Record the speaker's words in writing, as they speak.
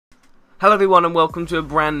Hello everyone and welcome to a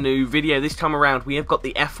brand new video. This time around we have got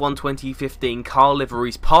the F1 2015 Car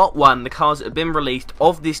Liveries Part 1, the cars that have been released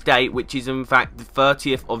of this date, which is in fact the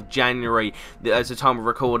 30th of January as the time of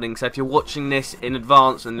recording. So if you're watching this in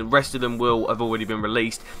advance, and the rest of them will have already been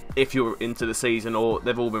released if you're into the season, or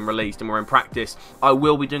they've all been released and we're in practice, I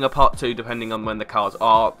will be doing a part 2 depending on when the cars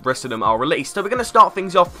are, rest of them are released. So we're going to start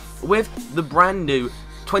things off with the brand new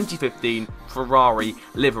 2015 Ferrari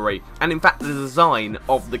livery, and in fact the design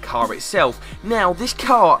of the car itself. Now this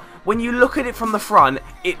car, when you look at it from the front,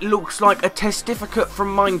 it looks like a testificate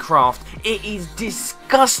from Minecraft. It is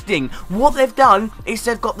disgusting. What they've done is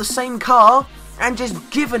they've got the same car and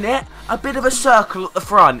just given it a bit of a circle at the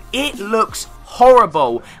front. It looks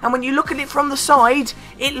horrible, and when you look at it from the side,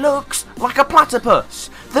 it looks like a platypus.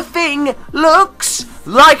 The thing looks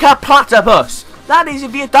like a platypus. That is,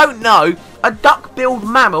 if you don't know, a duck-billed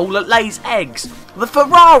mammal that lays eggs. The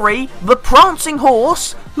Ferrari, the prancing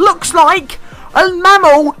horse, looks like a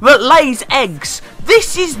mammal that lays eggs.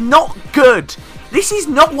 This is not good. This is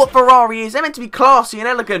not what Ferrari is. They're meant to be classy and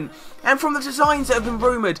elegant. And from the designs that have been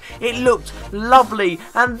rumoured, it looked lovely.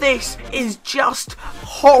 And this is just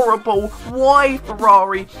horrible. Why,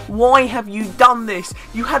 Ferrari? Why have you done this?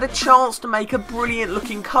 You had a chance to make a brilliant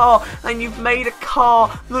looking car, and you've made a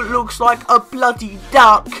car that looks like a bloody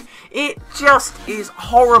duck. It just is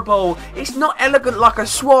horrible. It's not elegant like a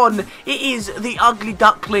swan. It is the ugly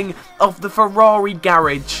duckling of the Ferrari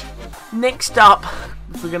garage. Next up,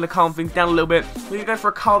 we're going to calm things down a little bit. We're going to go for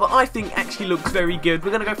a car that I think actually looks very good.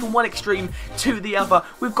 We're going to go from one extreme to the other.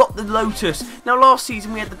 We've got the Lotus. Now last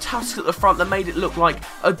season we had the tusks at the front that made it look like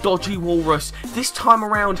a dodgy walrus. This time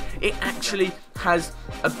around it actually has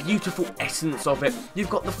a beautiful essence of it. You've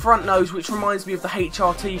got the front nose, which reminds me of the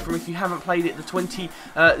HRT from, if you haven't played it, the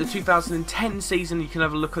 2010 season. You can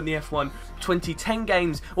have a look on the F1 2010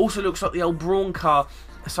 games. Also looks like the old Brawn car.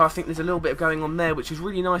 So I think there's a little bit of going on there, which is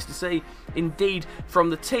really nice to see indeed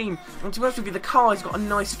from the team. And to be honest with you, the car has got a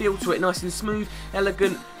nice feel to it, nice and smooth,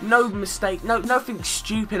 elegant, no mistake, nothing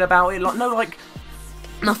stupid about it,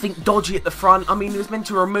 nothing dodgy at the front. I mean, it was meant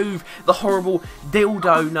to remove the horrible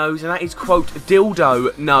dildo nose, and that is, quote,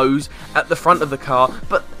 dildo nose at the front of the car.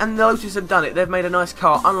 And the Lotus have done it. They've made a nice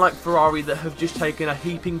car, unlike Ferrari that have just taken a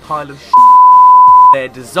heaping pile of their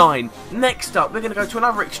design. Next up, we're going to go to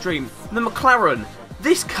another extreme, the McLaren.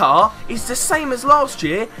 This car is the same as last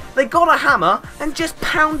year. They got a hammer and just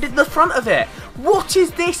pounded the front of it. What is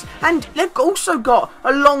this? And they've also got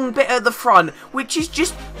a long bit at the front, which is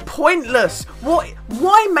just pointless.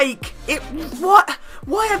 Why make it?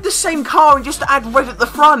 Why have the same car and just add red at the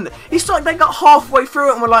front? It's like they got halfway through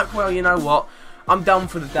it and were like, well, you know what? I'm done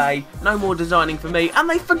for the day. No more designing for me. And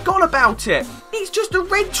they forgot about it. It's just a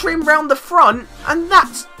red trim round the front, and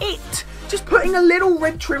that's it. Just putting a little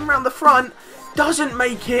red trim round the front doesn't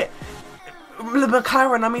make it the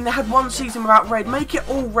McLaren. I mean, they had one season without red. Make it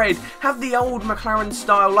all red. Have the old McLaren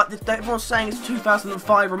style, like everyone's saying it's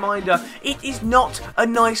 2005 reminder. It is not a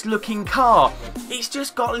nice looking car. It's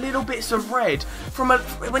just got little bits of red.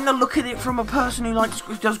 When I look at it from a person who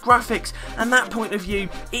does graphics and that point of view,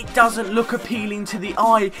 it doesn't look appealing to the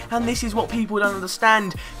eye. And this is what people don't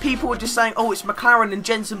understand. People are just saying, oh, it's McLaren and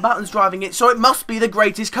Jensen Button's driving it, so it must be the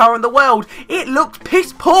greatest car in the world. It looked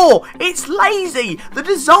piss poor. It's lazy. The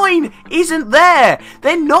design isn't there.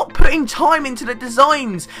 They're not putting time into the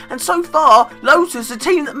designs. And so far, Lotus, the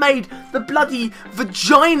team that made the bloody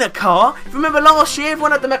vagina car, if you remember last year,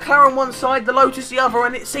 everyone had the McLaren one side, the Lotus the other,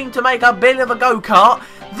 and it seemed to make a bit of a go-kart.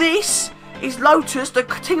 This is Lotus, the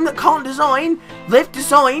team that can't design. They've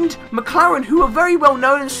designed McLaren, who are very well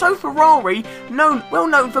known, and so Ferrari, well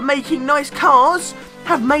known for making nice cars,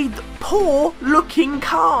 have made poor looking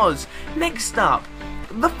cars. Next up,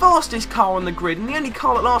 the fastest car on the grid, and the only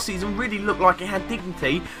car that last season really looked like it had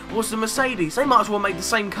dignity, was the Mercedes. They might as well make the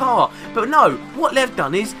same car. But no, what they've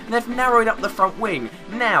done is they've narrowed up the front wing.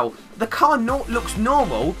 Now, the car looks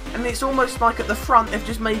normal, and it's almost like at the front they've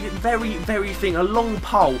just made it very, very thin, a long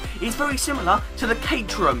pole. It's very similar to the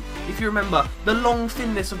Caterham, if you remember, the long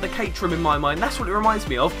thinness of the Caterham in my mind. That's what it reminds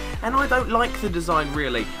me of, and I don't like the design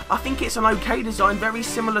really. I think it's an okay design, very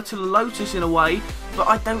similar to the Lotus in a way, but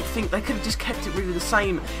I don't think they could have just kept it really the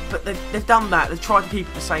same. But they've done that, they've tried to keep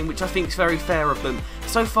it the same, which I think is very fair of them.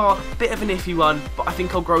 So far, a bit of an iffy one, but I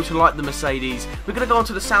think I'll grow to like the Mercedes. We're going to go on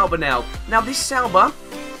to the Sauber now. Now this Sauber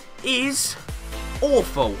is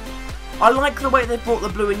awful. I like the way they've brought the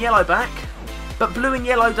blue and yellow back, but blue and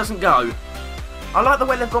yellow doesn't go. I like the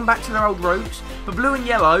way they've gone back to their old roots, but blue and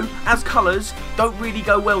yellow, as colours, don't really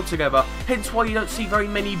go well together. Hence why you don't see very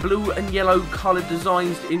many blue and yellow coloured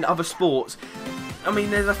designs in other sports. I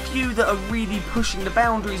mean, there's a few that are really pushing the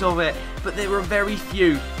boundaries of it, but there are very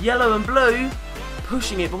few. Yellow and blue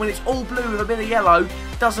pushing it, but when it's all blue with a bit of yellow,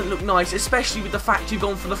 doesn't look nice, especially with the fact you've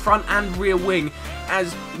gone for the front and rear wing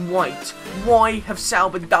as white. Why have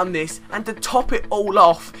Sauber done this? And to top it all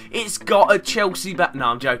off, it's got a Chelsea back. No,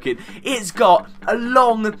 I'm joking. It's got a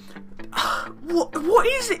long... What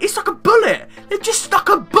is it? It's like a bullet. They've just stuck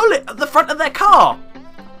a bullet at the front of their car.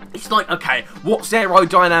 It's like, okay, what's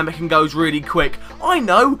aerodynamic and goes really quick? I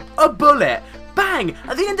know, a bullet. Bang!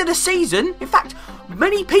 At the end of the season, in fact,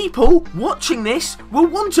 many people watching this will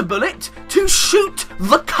want a bullet to shoot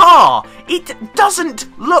the car. It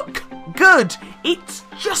doesn't look good. It's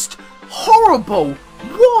just horrible.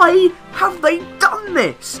 Why have they done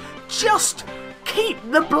this? Just keep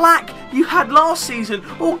the black you had last season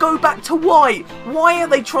or go back to white. Why are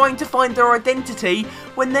they trying to find their identity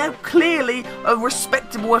when they're clearly a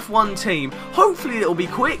respectable F1 team? Hopefully it'll be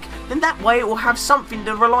quick, then that way it will have something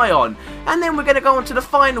to rely on. And then we're going to go on to the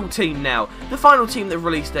final team now. The final team that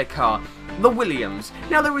released their car, the Williams.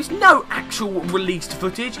 Now there is no actual released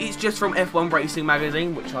footage, it's just from F1 Racing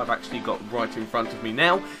Magazine, which I've actually got right in front of me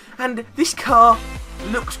now. And this car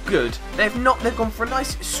looks good. They've gone for a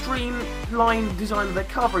nice streamlined design of their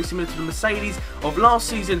car, very similar to the Mercedes of last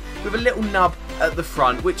season, with a little nub at the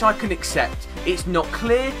front, which I can accept. It's not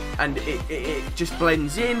clear and it just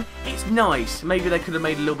blends in. It's nice. Maybe they could have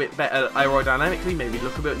made it a little bit better aerodynamically, maybe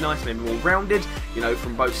look a bit nice, maybe more rounded, you know,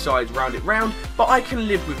 from both sides, round it round. But I can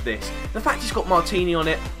live with this. The fact it's got Martini on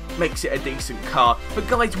it makes it a decent car. But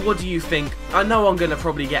guys, what do you think? I know I'm going to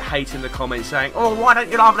probably get hate in the comments saying, oh, why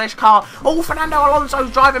don't you love this car? Oh, Fernando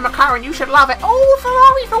Alonso's driving McLaren, you should love it. Oh,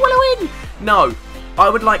 Ferrari for will win. No, I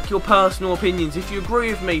would like your personal opinions. If you agree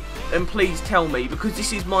with me, then please tell me, because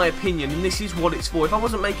this is my opinion and this is what it's for. If I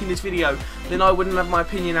wasn't making this video, then I wouldn't have my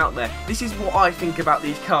opinion out there. This is what I think about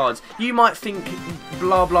these cars. You might think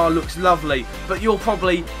blah blah looks lovely, but you're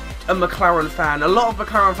probably a McLaren fan. A lot of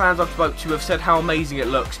McLaren fans I've spoke to have said how amazing it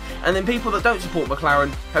looks, and then people that don't support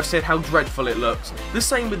McLaren have said how dreadful it looks. The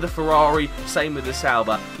same with the Ferrari, same with the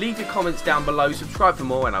Sauber. Leave your comments down below, subscribe for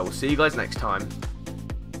more, and I will see you guys next time.